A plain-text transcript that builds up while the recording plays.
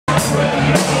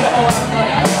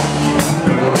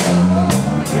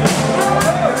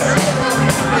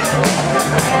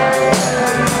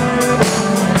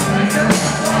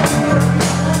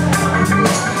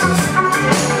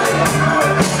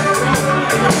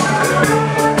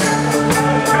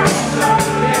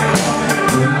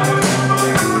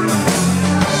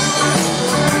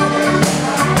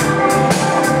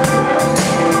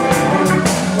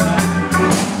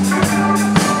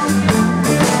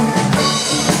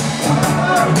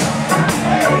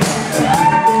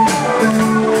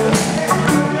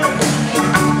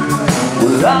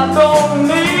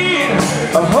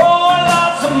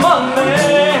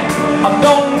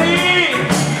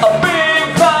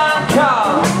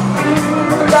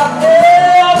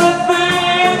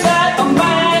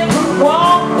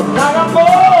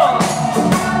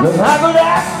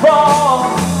fall.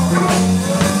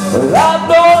 I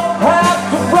don't have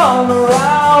to run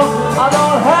around, I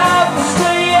don't have to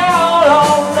stay out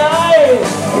all night.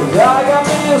 I got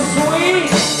me a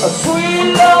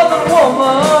sweet loving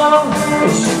woman,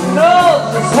 and she knows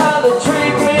just how to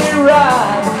treat me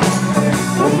right.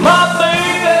 Well, my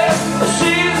baby,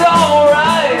 she's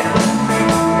alright.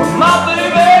 Well, my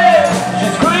baby,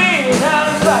 she's green out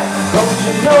of sight. Don't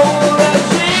you know that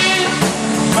she's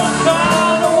some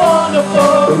kind of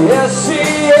wonderful? Yes, she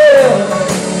is.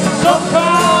 Some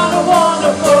kind of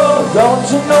wonderful. Don't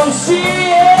you know she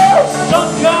is?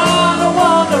 Some kind of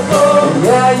wonderful.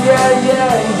 Yeah, yeah,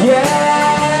 yeah, yeah.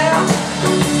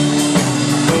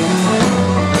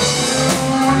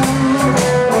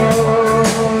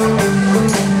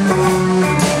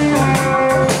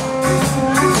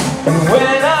 And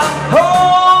when I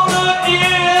hold her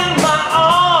in my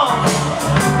arms,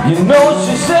 you know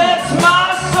she sets my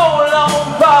soul on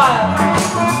fire.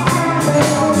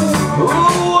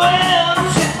 Ooh, when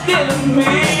she's giving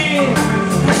me,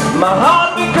 my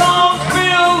heart becomes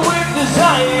filled with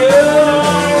desire.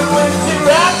 And when she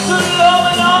wraps her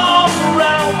loving arms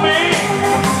around me,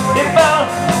 it about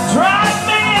drives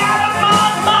me out of my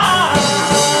mind.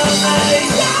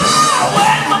 Yeah,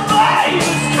 when my baby's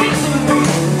kissing me,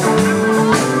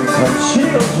 my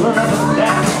chills running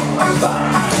down my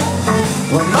spine.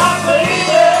 Well, my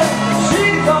baby,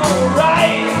 she's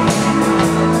alright.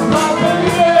 My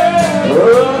baby,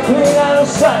 looking out of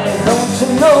sight. Don't you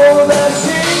know that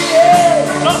she is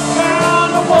some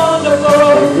kind of wonderful?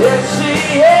 Yes, she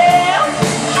is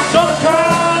some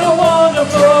kind of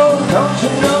wonderful. Don't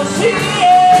you know she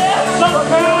is some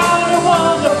kind of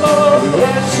wonderful?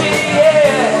 Yes, she is.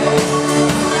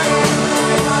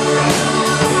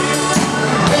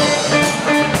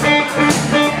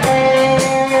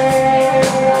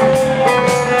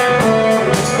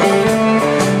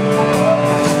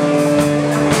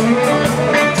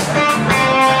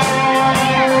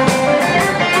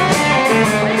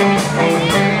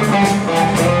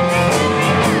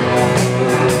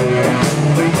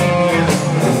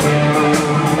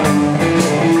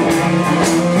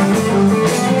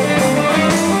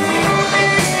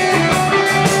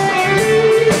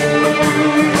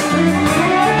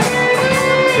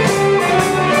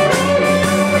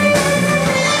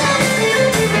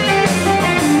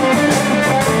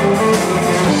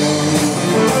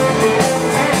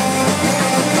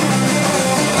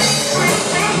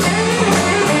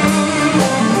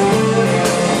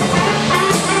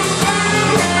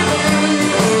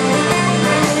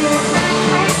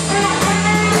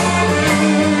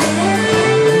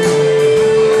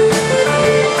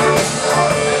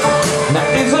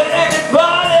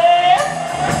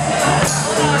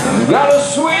 Got a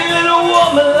sweet little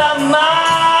woman like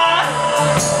mine.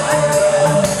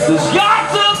 There's got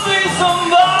to be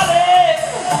somebody.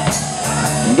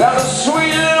 Got a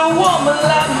sweet little woman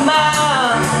like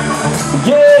mine.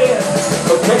 Yeah.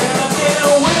 Can I get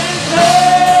a witness?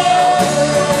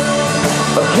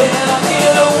 Can I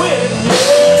get a witness?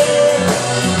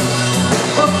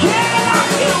 Can I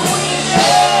get a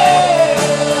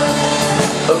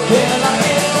witness? Can I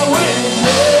get a witness?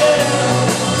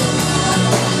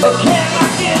 Can I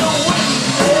get a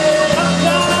witness? Some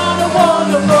kind of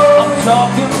wonderful. I'm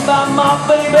talking about my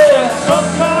baby. Some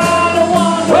kind of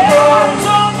wonderful. Well, I'm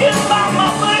talking about my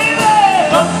baby.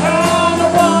 Some kind of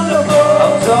wonderful.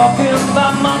 I'm talking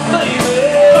about my baby.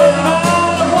 Some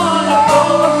kind of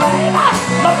wonderful. My baby.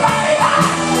 My baby.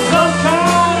 Some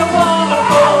kind of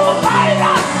wonderful. My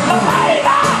baby. My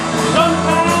baby. Some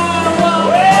kind of wonderful.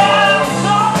 Well, I'm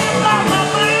talking about my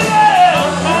baby.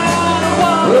 Some kind of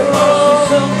wonderful.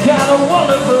 Some kind of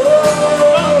wonderful.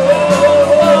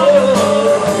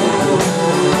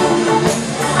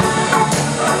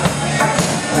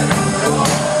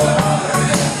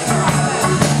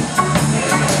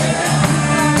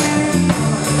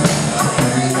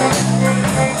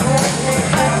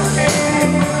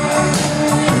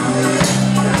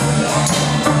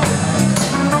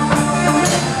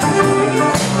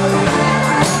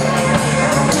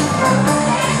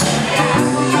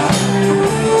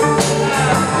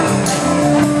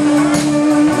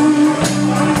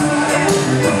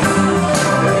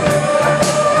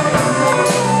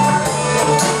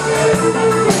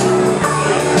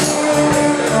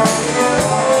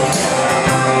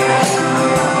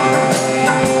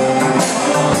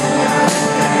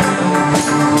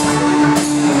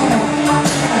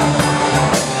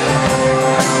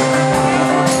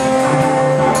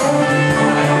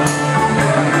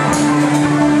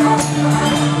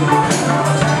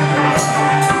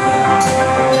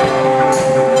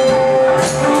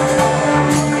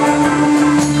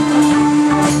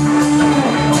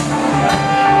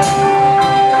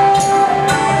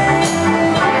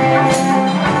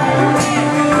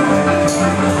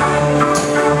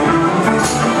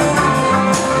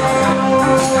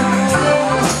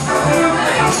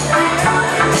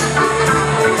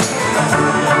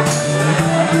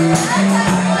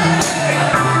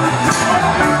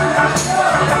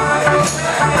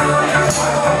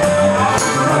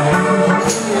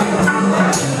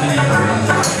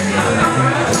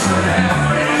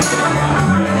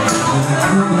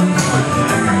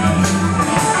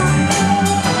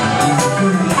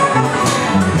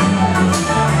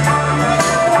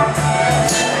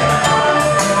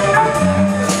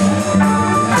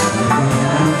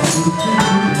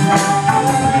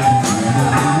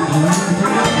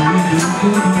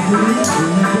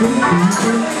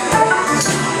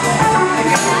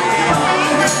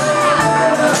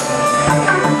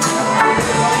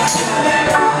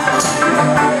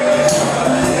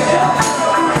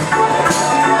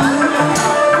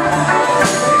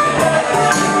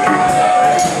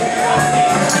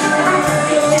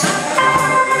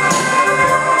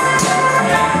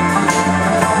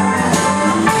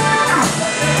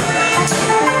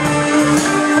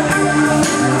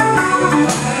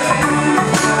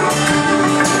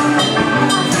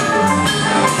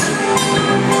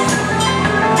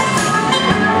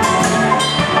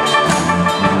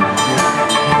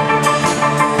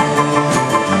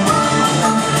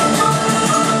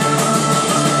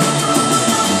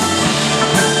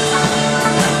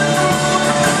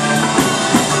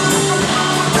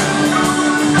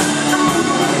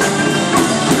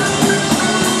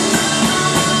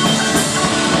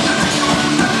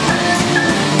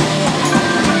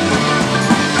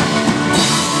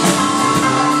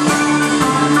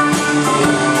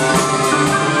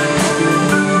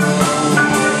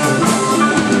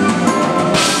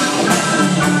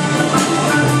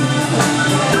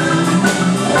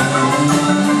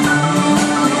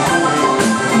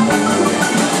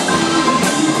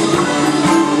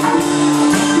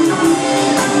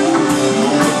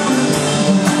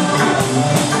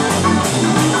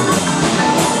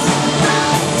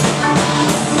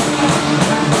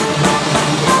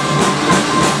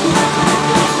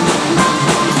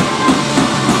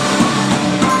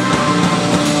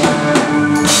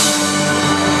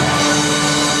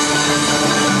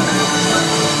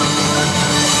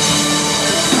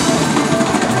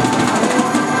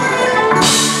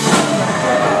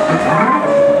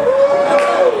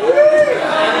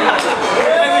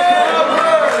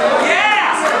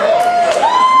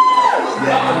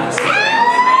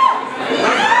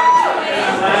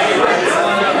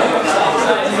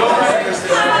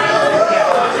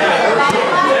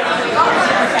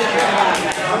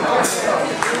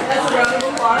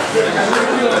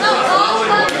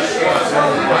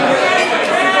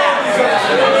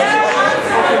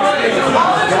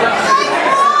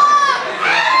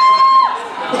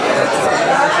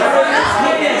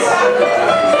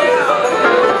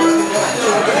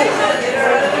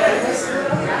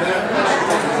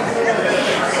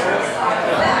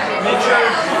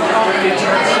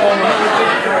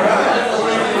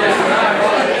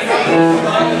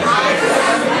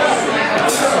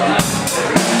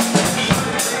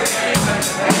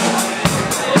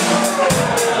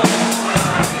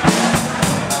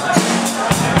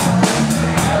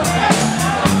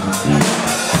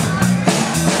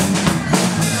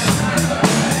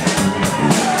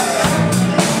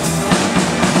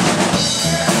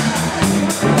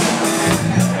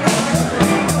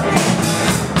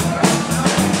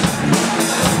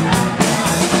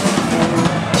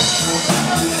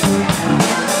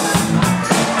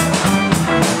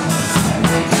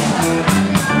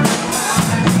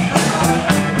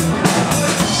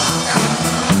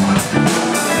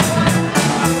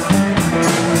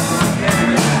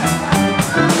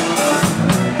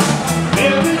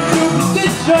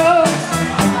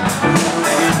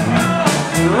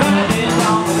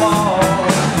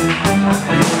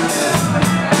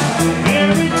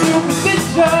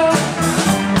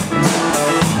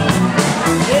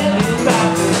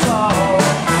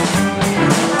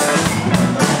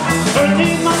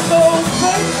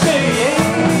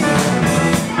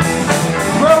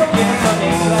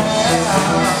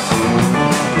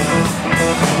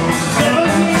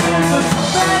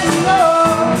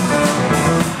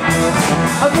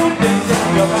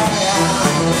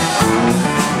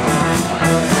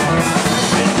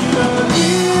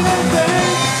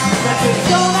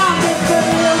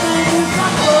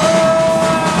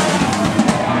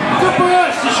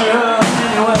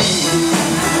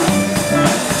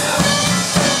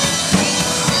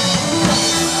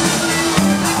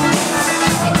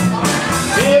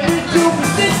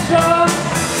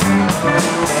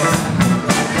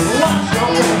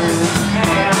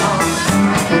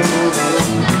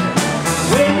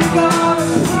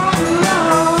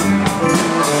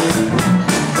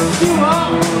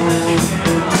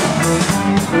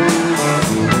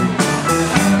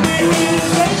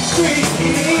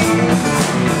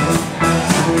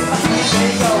 They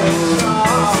going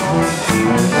strong.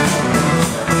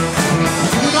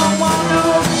 You don't want no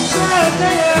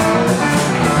sadness.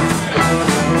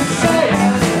 Say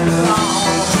it's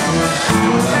wrong.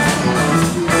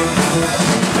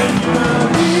 And you're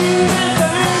leaving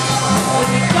it, but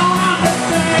you don't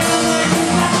understand it's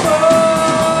not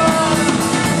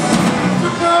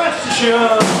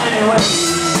superstitious anyway.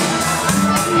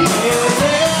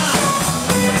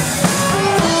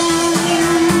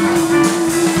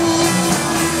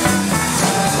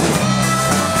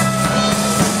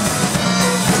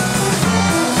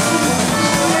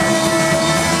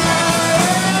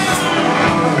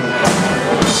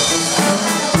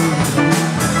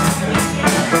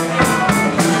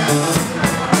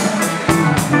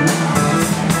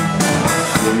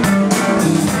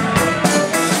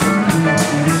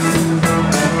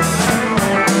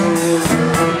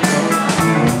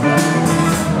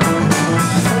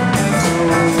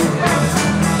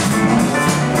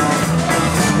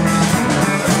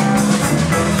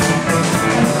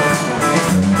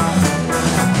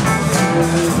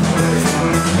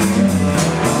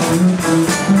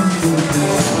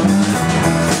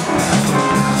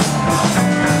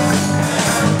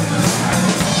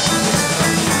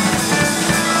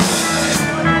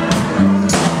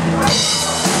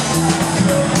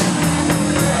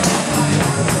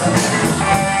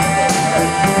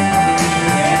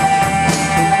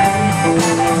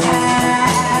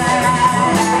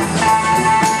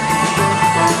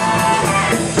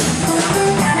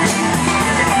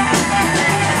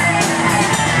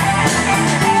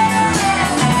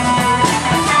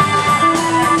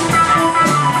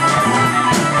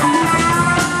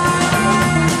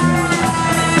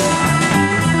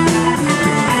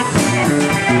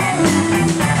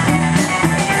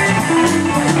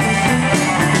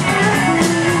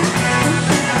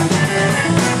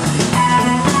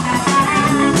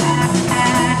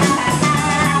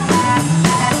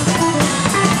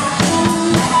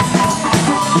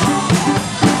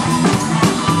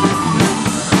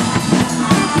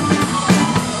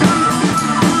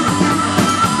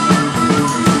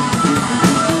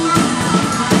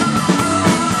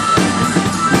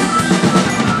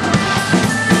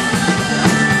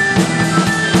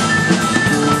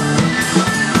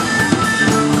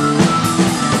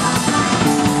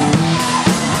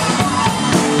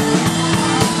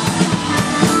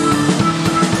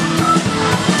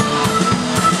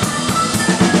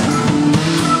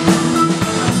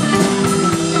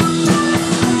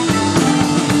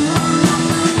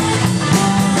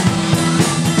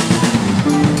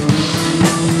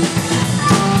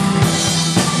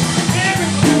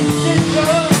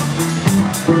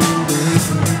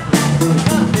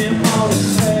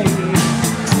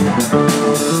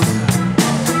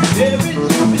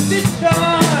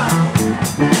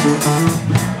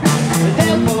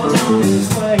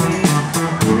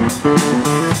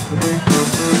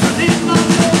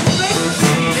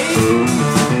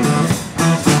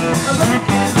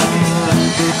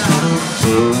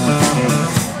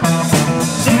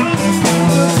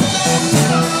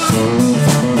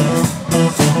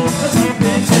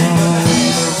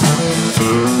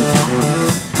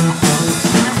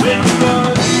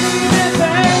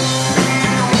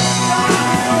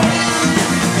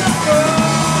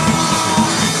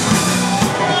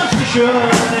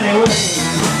 Anyway.